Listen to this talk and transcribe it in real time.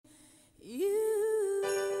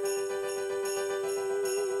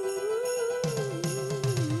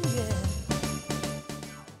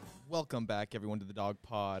Welcome back, everyone, to the Dog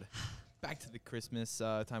Pod. Back to the Christmas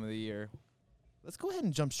time of the year. Let's go ahead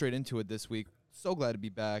and jump straight into it this week. So glad to be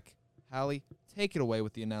back. Hallie, take it away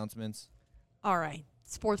with the announcements. All right.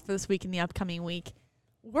 Sports for this week and the upcoming week.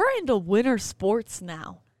 We're into winter sports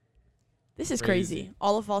now. This is crazy.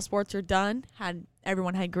 All of fall sports are done.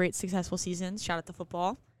 Everyone had great, successful seasons. Shout out to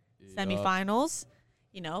football. Semifinals.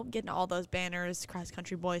 You know, getting all those banners,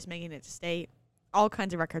 cross-country boys making it to state. All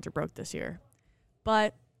kinds of records are broke this year.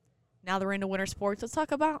 But now that we're into winter sports, let's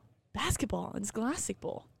talk about basketball and Scholastic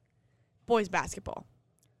Bowl. Boys basketball.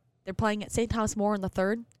 They're playing at St. Thomas More on the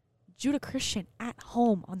 3rd, Judah Christian at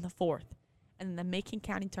home on the 4th, and then the Macon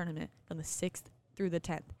County tournament from the 6th through the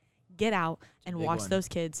 10th. Get out and watch those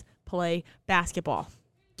kids play basketball.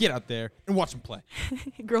 Get out there and watch them play.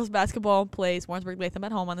 Girls basketball plays Warrensburg Latham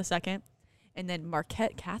at home on the 2nd, and then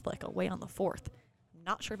Marquette Catholic away on the 4th.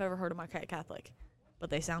 Not sure if I've ever heard of Marquette Catholic, but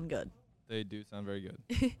they sound good. They do sound very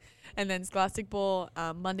good. And then Scholastic Bowl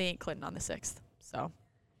Monday at Clinton on the 6th. So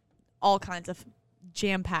all kinds of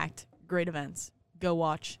jam-packed great events. Go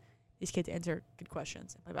watch these kids answer good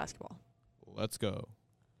questions and play basketball. Let's go.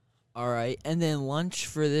 All right, and then lunch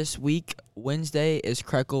for this week. Wednesday is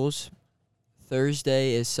Kreckles.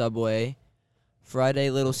 Thursday is Subway. Friday,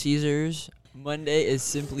 Little Caesars. Monday is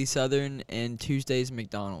Simply Southern. And Tuesday is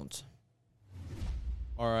McDonald's.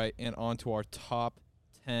 All right, and on to our top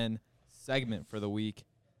 10 segment for the week.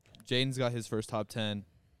 Jayden's got his first top 10.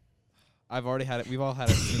 I've already had it. We've all had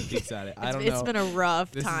a sneak peeks at it. I don't know. It's been a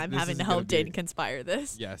rough time having to help Jayden conspire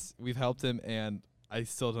this. Yes, we've helped him, and I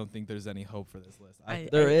still don't think there's any hope for this list.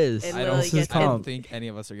 There is. It I don't think any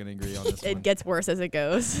of us are going to agree on this one. It gets worse as it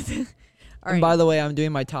goes. All right. And by the way, I'm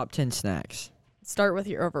doing my top 10 snacks. Start with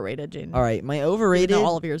your overrated, Jayden. All right, my overrated.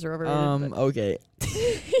 All of yours are overrated. Okay.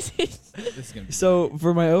 This is gonna be So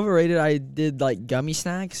for my overrated, I did like gummy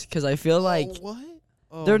snacks because I feel like what?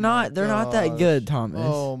 Oh they're not that good, Thomas.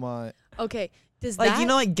 Oh my! Okay. Does Like that,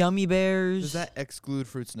 like gummy bears. Does that exclude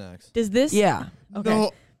fruit snacks? Does this? Yeah, Okay.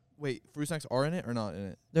 No. Wait, fruit snacks are in it or not in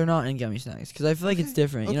it? they're not in gummy snacks because I feel like it's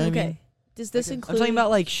different. You know what I mean? Does this Okay. include? I'm talking about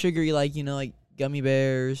like sugary, like like gummy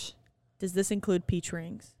bears. Does this include peach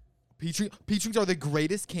rings? Peach rings are the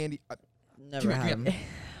greatest candy. Never had them.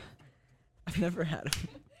 I've never had them.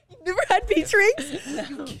 Never had peach rings?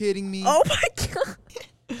 Are you kidding me? Oh my god.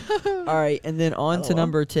 All right, and then on to LOL.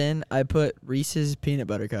 number 10, I put Reese's peanut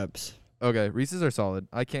butter cups. Okay, Reese's are solid.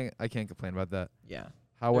 I can't complain about that. Yeah.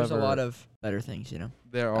 However, There's a lot of better things,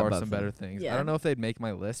 there are above some them. better things. Yeah. I don't know if they'd make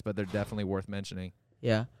my list, but they're definitely worth mentioning.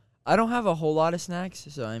 Yeah. I don't have a whole lot of snacks,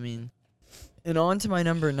 so I mean. And on to my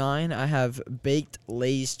number 9, I have baked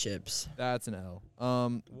Lay's chips. That's an L.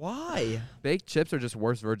 Why? Baked chips are just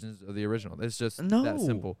worse versions of the original. It's just No. that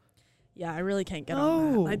simple. Yeah, I really can't get on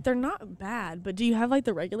that. No. Like, they're not bad, but do you have like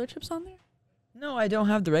the regular chips on there? No, I don't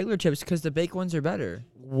have the regular chips because the baked ones are better.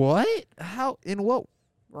 What? How? In what?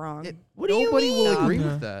 Wrong. What do you Nobody will mean? agree Yeah.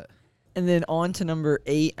 with that. And then on to number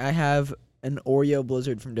 8, I have an Oreo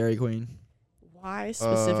Blizzard from Dairy Queen. Why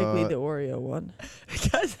specifically the Oreo one?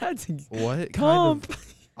 Because that's What Comp.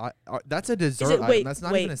 kind of? That's a dessert it- item. wait, That's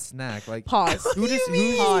not wait. even a snack. Like Pause. who's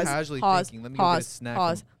Pause. casually Pause. thinking? Let me go get a Pause.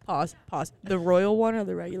 snack. Pause. The royal one or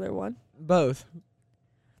the regular one? both.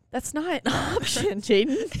 That's not an option,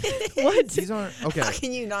 Jayden. What? These aren't okay. How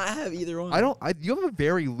can you not have either one? You have a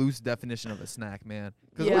very loose definition of a snack, man.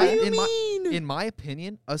 'Cause Yeah. What do you mean? in my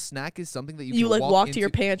opinion, a snack is something that You can like walk to into your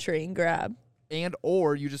pantry and grab.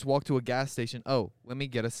 or you just walk to a gas station. Oh, let me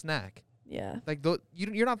get a snack. Yeah. Like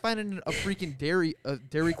you're not finding a freaking Dairy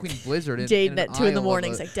Queen Blizzard in Jayden an at 2 in the aisle of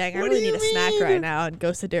morning a- is like, dang, I What really do need a you snack mean? right now, and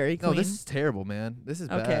goes to Dairy Queen. No, this is terrible, man. This is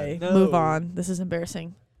okay. bad. No. Move on. This is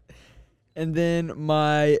embarrassing. And then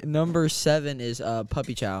my number 7 is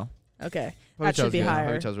Puppy Chow. Okay. Puppy That should Chow's be good. higher.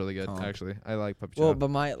 Puppy Chow's really good, Comp. actually. I like Puppy Chow. Well, but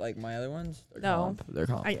my other ones, they're No. comp. They're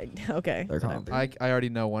comp. Okay. They're comp. whatever. I already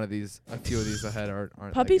know a few of these ahead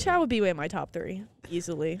aren't. Puppy that Chow would be in my top 3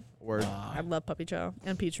 easily. good. Word. I love Puppy Chow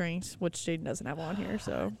and peach rings, which Jayden doesn't have on here.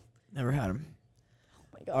 So. Never had them. Oh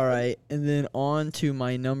my God. All right, and then on to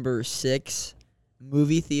my number 6,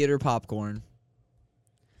 movie theater popcorn.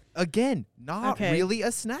 Again, not Okay. really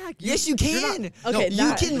a snack. Yes, you you're not- can. Okay, you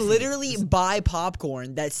that- can literally buy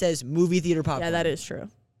popcorn that says movie theater popcorn. Yeah, that is true.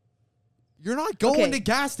 You're not going Okay. to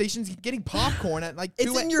gas stations getting popcorn at like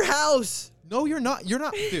 2 It's in your house. No, you're not. You're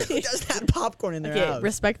not. Dude. Who doesn't have popcorn in their Okay, house?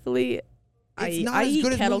 respectfully, It's not I as eat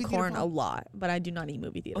good as kettle movie theater corn a popcorn. lot, but I do not eat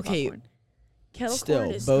movie theater Okay, popcorn. Kettle still,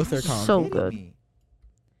 corn is both are comp. so Kidding good. me.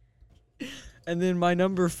 And then my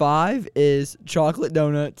number 5 is chocolate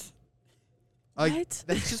donuts. Like, What?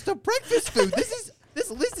 that's just a breakfast food. This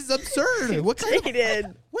list is absurd. What kind of?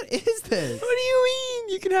 Jayden. What is this? What do you mean?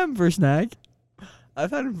 You can have them for a snack.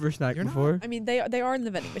 I've had them for snack You're not? before. I mean, they are in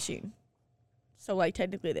the vending machine, so like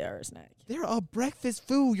technically they are a snack. They're a breakfast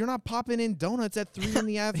food. You're not popping in donuts at 3 in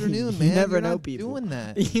the afternoon, You man. never You're know not people. doing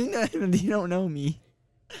that. You don't know me.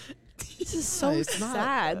 This is so It's not-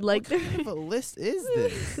 sad. Like what kind of a list is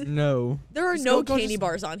this? No. there are Just no go candy just-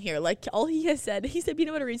 bars on here. Like all he said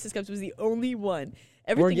peanut butter Reese's cups was the only one.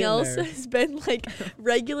 Everything getting else there. has been like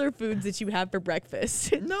regular foods that you have for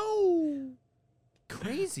breakfast. No.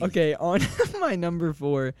 Crazy. Okay, on my number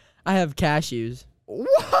 4, I have cashews.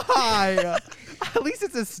 Why? At least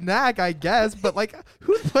it's a snack, I guess. But like,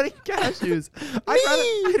 who's putting cashews?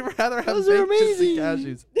 I'd rather have Those are baked chips than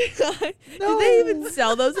amazing. cashews. Do they even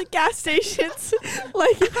sell those at gas stations?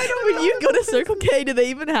 Like when you go to Circle K, do they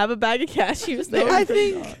even have a bag of cashews there? I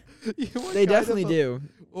think What they kind definitely of a- do.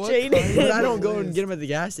 what Jane- kind But of I a don't go and list? get them at the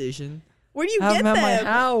gas station. Where do you I have get them them? at my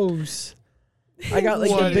house. I got like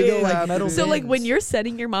What the big is old like metal So like when bins. you're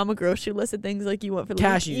setting your mom a grocery list of things like you want for the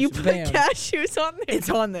Cashews, week, you put bam. cashews on there. It's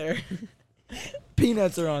on there.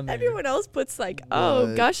 Peanuts are on there. Everyone else puts like, oh,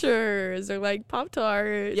 What? Gushers or like Pop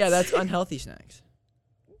Tarts. Yeah, that's unhealthy snacks.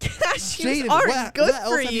 cashews Jaden, aren't what good else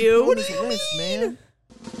for have you. put on this list, man?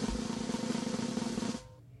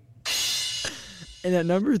 And at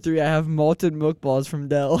number 3, I have malted milk balls from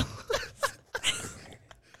Dell.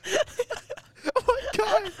 Oh my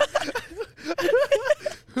god!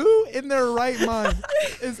 Who in their right mind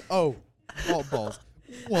is malt balls?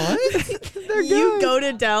 What? They're You good. go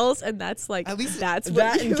to Dell's and that's like At least that's what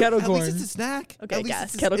that you and kettle At least corn. it's a snack. Okay, At least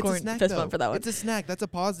yes, it's kettle it's a corn, snack, fist though. bump for that one. It's a snack. That's a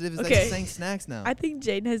positive. Is that Okay. you're saying snacks now? I think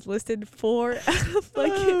Jaden has listed 4 out of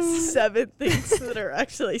like 7 things that are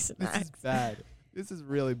actually This snacks. is bad. This is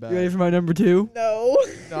really bad. You ready for my number 2? No.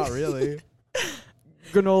 Not really.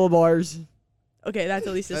 Granola bars. Okay, that's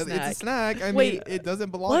at least a snack. It's a snack. I mean, Wait, it doesn't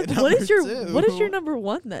belong. What at what is your number 2. what is your number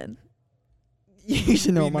 1 then? You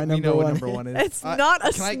should know We- my we number know what 1. number 1 is. It's not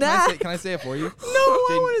a Can snack. can I say it for you? No, I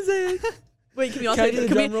Jaden- want to say it. Wait, can we all Can I say do it? the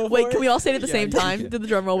Can we, drum roll wait, for can we it? all say it at the Yeah, same you time? can. Do the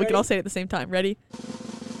drum roll. We can Ready? all say it at the same time. Ready?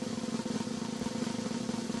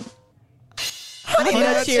 Honey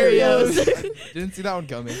Nut Nut Cheerios. Didn't see that one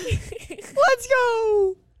coming. Let's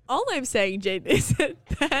go. All I'm saying, Jaden, is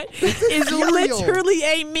that is cereal. literally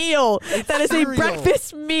a meal. That is cereal. a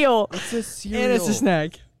breakfast meal. It's a cereal. And it's a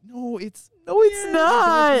snack. No, it's No, it's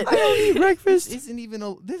not. I don't eat breakfast. This isn't even a.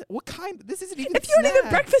 What kind? This isn't even. If you don't eat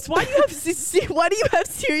snack. breakfast, why do you have why do you have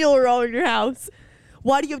cereal around in your house?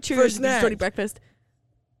 Why do you have Cheerios if you just snack. don't eat breakfast?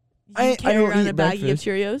 You I carry don't around eat a baggie of breakfast.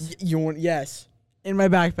 Cheerios? You want? Yes. In my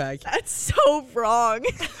backpack. That's so wrong.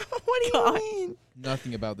 What do God. you mean?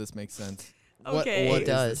 Nothing about this makes sense. Okay. What It is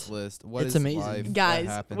does. this list? What It's is amazing. life that Guys,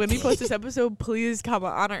 happened? when we post this episode, please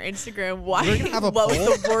comment on our Instagram why we're gonna have a what poll.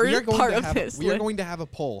 was the We are worst going part to of have this we are list. going to have a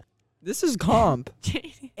poll. This is comp.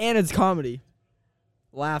 And it's comedy.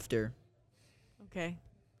 Laughter. Okay.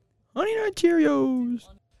 Honey Nut Cheerios.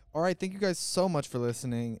 All right, thank you guys so much for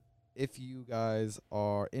listening. If you guys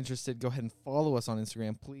are interested, go ahead and follow us on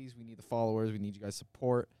Instagram, please. We need the followers. We need you guys'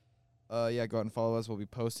 support. Yeah, go out and follow us. We'll be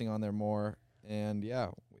posting on there more. And yeah,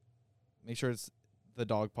 make sure it's the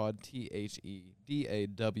Dawgpod,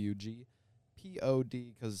 THEDAWGPOD,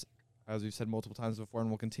 because as we've said multiple times before and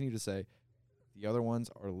we'll continue to say, the other ones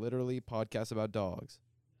are literally podcasts about dogs.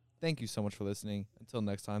 Thank you so much for listening. Until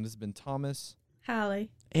next time, this has been Thomas, Hallie.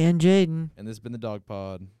 And Jayden. and this has been the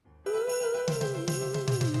Dawgpod.